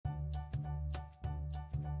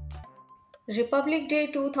Republic Day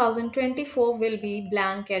 2024 will be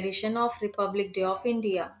blank edition of Republic Day of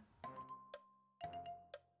India.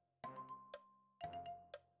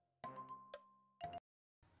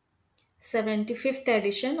 75th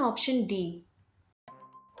edition option D.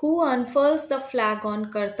 Who unfurls the flag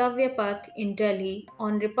on Kartavya Path in Delhi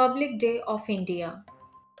on Republic Day of India?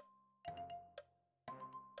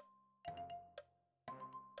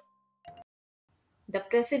 The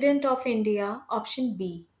President of India option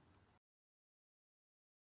B.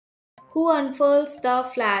 Who unfurls the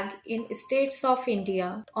flag in States of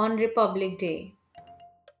India on Republic Day?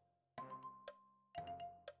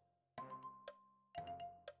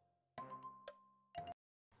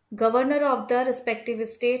 Governor of the respective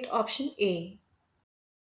state option A.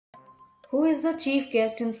 Who is the chief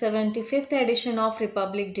guest in 75th edition of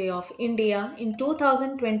Republic Day of India in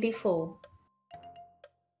 2024?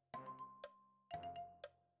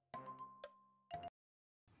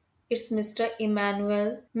 It's Mr.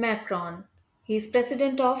 Emmanuel Macron. He is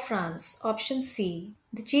President of France. Option C.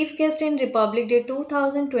 The chief guest in Republic Day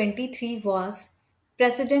 2023 was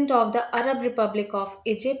President of the Arab Republic of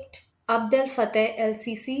Egypt, Abdel Fattah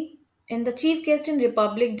el-Sisi, and the chief guest in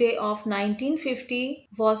Republic Day of 1950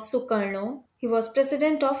 was Sukarno. He was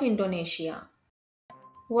President of Indonesia.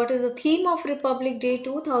 What is the theme of Republic Day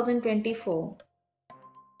 2024?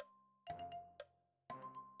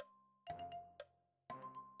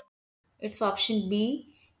 It's option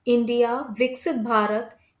B, India, Viksit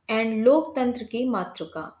Bharat and Loktantra ki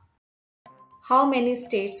Matruka. How many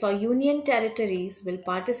states or union territories will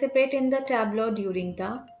participate in the tableau during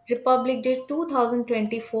the Republic Day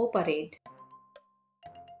 2024 parade?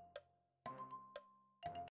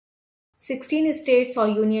 16 states or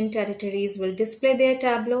union territories will display their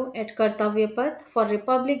tableau at Kartavya Path for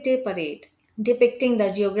Republic Day parade, depicting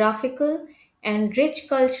the geographical and rich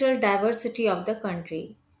cultural diversity of the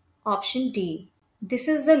country. Option D. This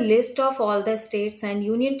is the list of all the states and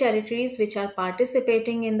union territories which are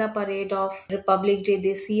participating in the parade of Republic Day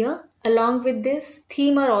this year. Along with this,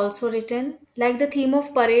 theme are also written. Like the theme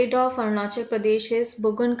of parade of Arunachal Pradesh is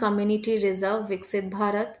Bugun Community Reserve Viksit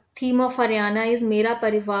Bharat. Theme of Haryana is Mera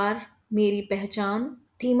Parivar Meri Pehchan.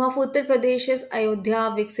 Theme of Uttar Pradesh is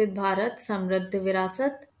Ayodhya Viksit Bharat Samriddh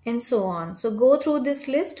Virasat, and so on. So go through this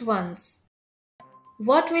list once.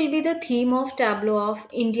 What will be the theme of tableau of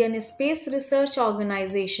Indian Space Research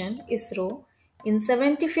Organization ISRO in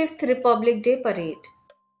 75th Republic Day parade?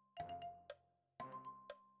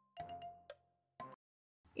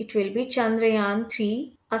 It will be Chandrayaan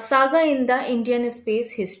 3, a saga in the Indian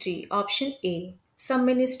space history. Option A. Some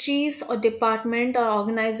ministries or department or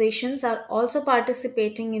organizations are also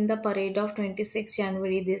participating in the parade of 26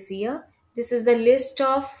 January this year. This is the list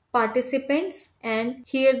of participants, and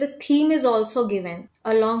here the theme is also given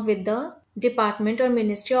along with the department or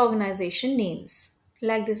ministry organization names.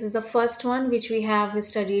 Like this is the first one which we have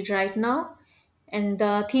studied right now, and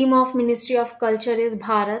the theme of Ministry of Culture is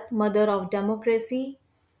Bharat, Mother of Democracy.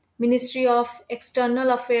 Ministry of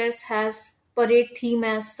External Affairs has parade theme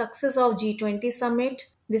as Success of G20 Summit.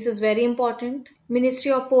 This is very important.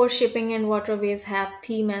 Ministry of Port Shipping and Waterways have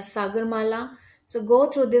theme as Sagarmala. So go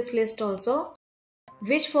through this list also.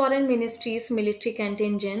 Which foreign ministry's military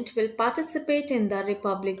contingent will participate in the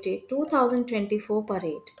Republic Day 2024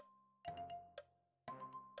 parade?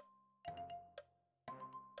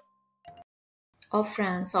 Of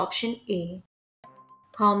France, option A.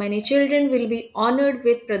 How many children will be honored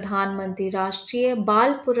with Pradhan Mantri Rashtriya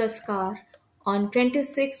Bal Puraskar on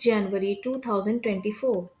 26 January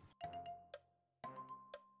 2024?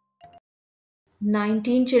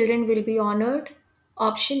 19 children will be honored.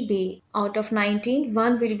 Option B. Out of 19,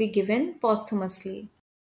 one will be given posthumously.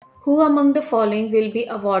 Who among the following will be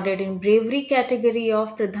awarded in bravery category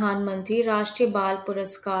of Pradhan Mantri Rashtriya Bal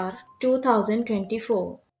Puraskar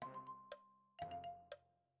 2024?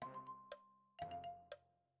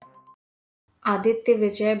 Aditya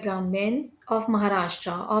Vijay Brahmin of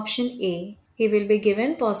Maharashtra. Option A. He will be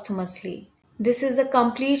given posthumously. This is the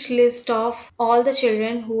complete list of all the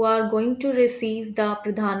children who are going to receive the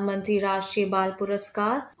Pradhan Mantri Rashtriya Bal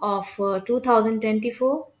Puraskar of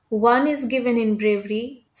 2024. One is given in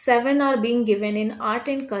bravery, 7 are being given in art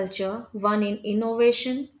and culture, 1 in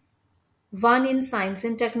innovation, 1 in science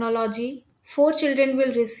and technology, 4 children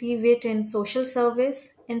will receive it in social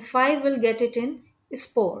service, and 5 will get it in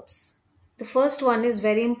sports. The first one is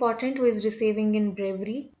very important, who is receiving in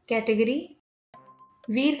bravery category.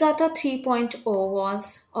 Veergata 3.0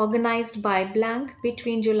 was organized by blank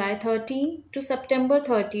between July 13 to September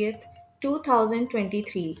 30th,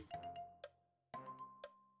 2023.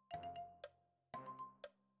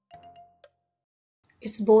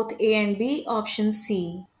 It's both A and B. Option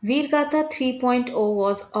C. Veergatha 3.0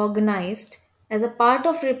 was organized as a part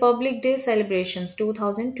of Republic Day celebrations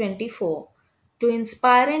 2024 to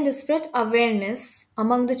inspire and spread awareness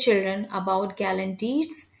among the children about gallant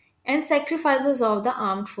deeds and sacrifices of the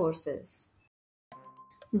armed forces.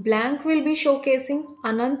 Blank will be showcasing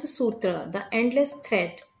Anant Sutra, the endless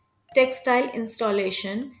thread, textile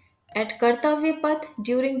installation at Kartavya Path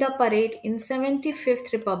during the parade in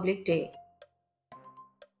 75th Republic Day.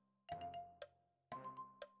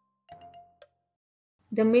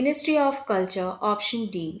 The Ministry of Culture, option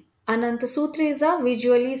D. Anantasutra is a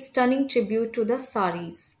visually stunning tribute to the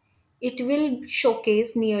saris. It will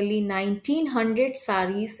showcase nearly 1900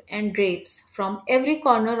 saris and drapes from every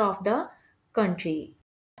corner of the country.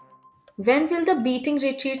 When will the beating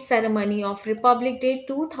retreat ceremony of Republic Day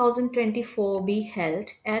 2024 be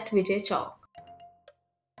held at Vijay Chowk?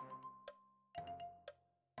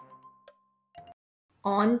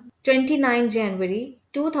 On 29 January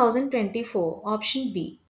 2024, option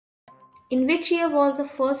B. In which year was the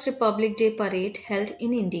first Republic Day parade held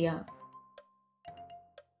in India?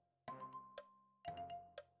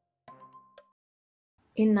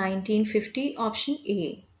 In 1950, option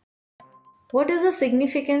A. What is the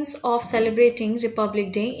significance of celebrating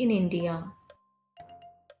Republic Day in India?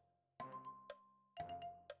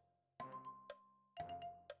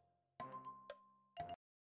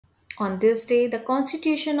 On this day, the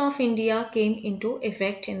Constitution of India came into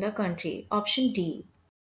effect in the country. Option D.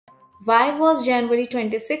 Why was January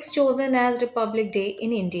 26 chosen as Republic Day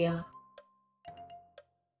in India?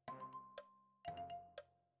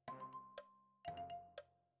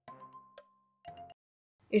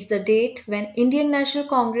 It's the date when Indian National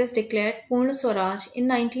Congress declared Purna Swaraj in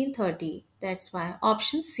 1930. That's why.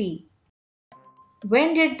 Option C.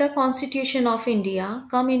 When did the Constitution of India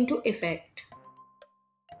come into effect?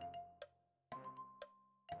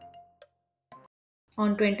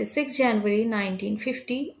 On 26 January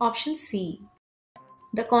 1950, option C.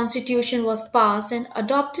 The Constitution was passed and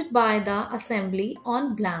adopted by the Assembly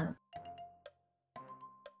on blank.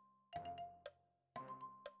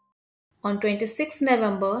 On 26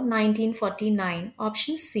 November 1949,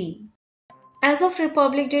 option C. As of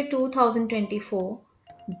Republic Day 2024,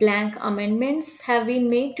 blank amendments have been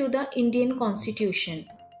made to the Indian Constitution.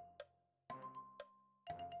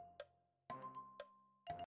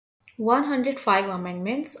 105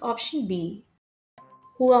 amendments, option B.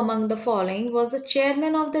 Who among the following was the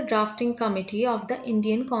chairman of the drafting committee of the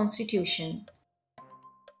Indian Constitution?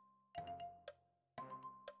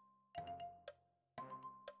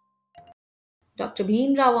 Dr.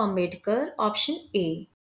 Bhim Rao Ambedkar, option A.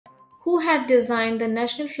 Who had designed the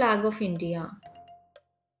national flag of India?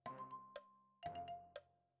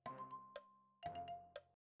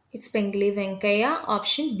 It's Pingali Venkaiah,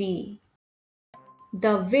 option B.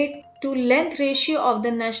 The width to length ratio of the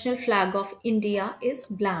national flag of India is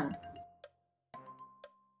blank.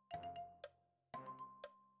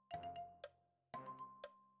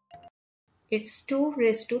 It's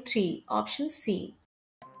 2:3, option C.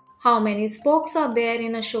 How many spokes are there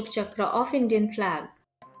in Ashok Chakra of Indian flag?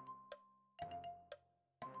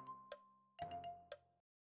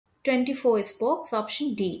 24 spokes,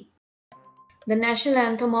 option D. The national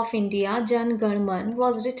anthem of India, Jan Gan Man,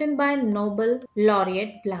 was written by Nobel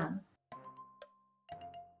laureate blank.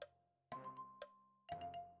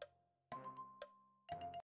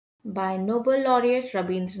 By Nobel laureate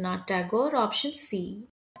Rabindranath Tagore, option C.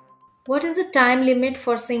 What is the time limit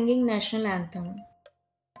for singing national anthem?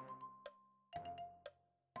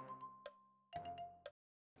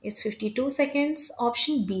 It's 52 seconds,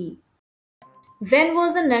 option B. When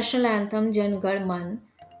was the national anthem Jan Gan Man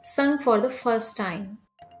sung for the first time?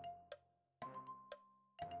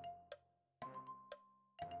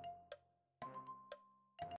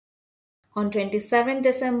 On 27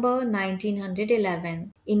 December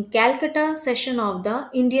 1911 in Calcutta session of the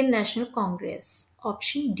Indian National Congress.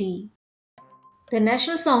 Option D. The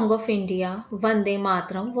national song of India, Vande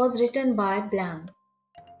Mataram, was written by blank.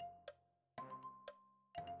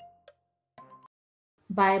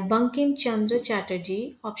 By Bankim Chandra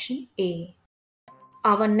Chatterjee, option A.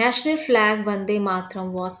 Our national flag Vande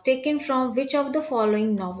Mataram was taken from which of the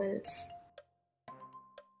following novels?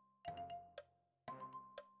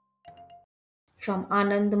 From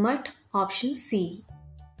Anand Math, option C.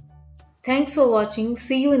 Thanks for watching.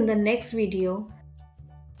 See you in the next video.